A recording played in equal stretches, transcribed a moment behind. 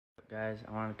Guys,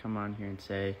 I want to come on here and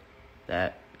say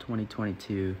that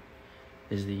 2022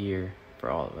 is the year for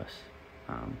all of us.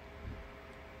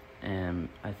 And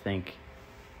I think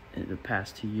in the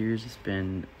past 2 years, it's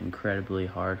been incredibly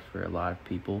hard for a lot of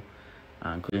people,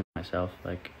 including myself.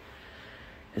 Like,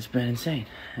 it's been insane.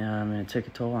 And it took a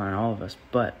toll on all of us,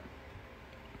 but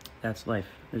that's life.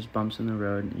 There's bumps in the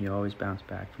road, and you always bounce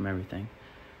back from everything.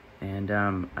 And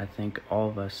I think all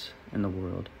of us in the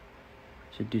world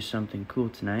should do something cool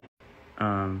tonight,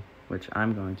 which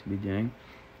I'm going to be doing.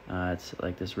 It's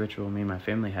like this ritual me and my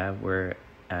family have where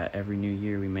every new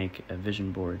year we make a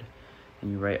vision board, and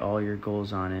you write all your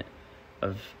goals on it,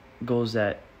 of goals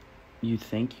that you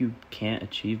think you can't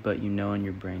achieve, but you know in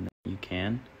your brain that you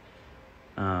can.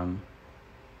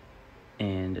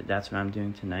 And that's what I'm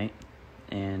doing tonight.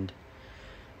 And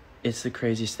it's the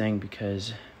craziest thing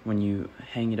because when you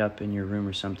hang it up in your room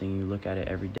or something, you look at it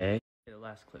every day. The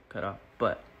last clip cut off,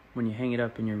 but when you hang it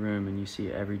up in your room and you see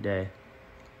it every day,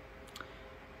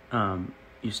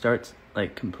 you start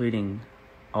like completing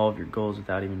all of your goals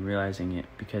without even realizing it,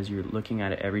 because you're looking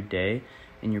at it every day,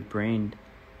 and your brain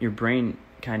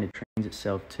kind of trains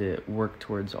itself to work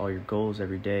towards all your goals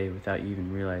every day without you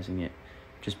even realizing it,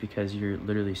 just because you're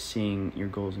literally seeing your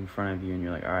goals in front of you and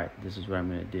you're like, all right, this is what I'm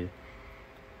going to do.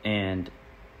 And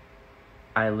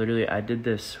I did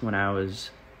this when I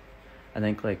was, I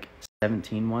think, like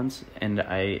 17 once, and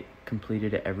I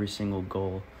completed every single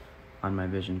goal on my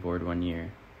vision board one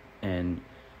year. And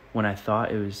when I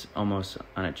thought it was almost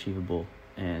unachievable,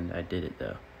 and I did it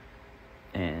though.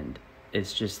 And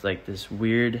it's just like this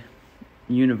weird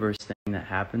universe thing that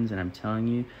happens, and I'm telling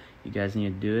you, you guys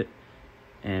need to do it.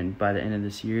 And by the end of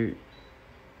this year,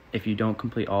 if you don't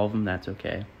complete all of them, that's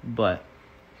okay. But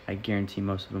I guarantee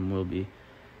most of them will be.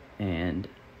 And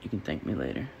you can thank me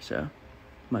later. So,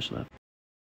 much love.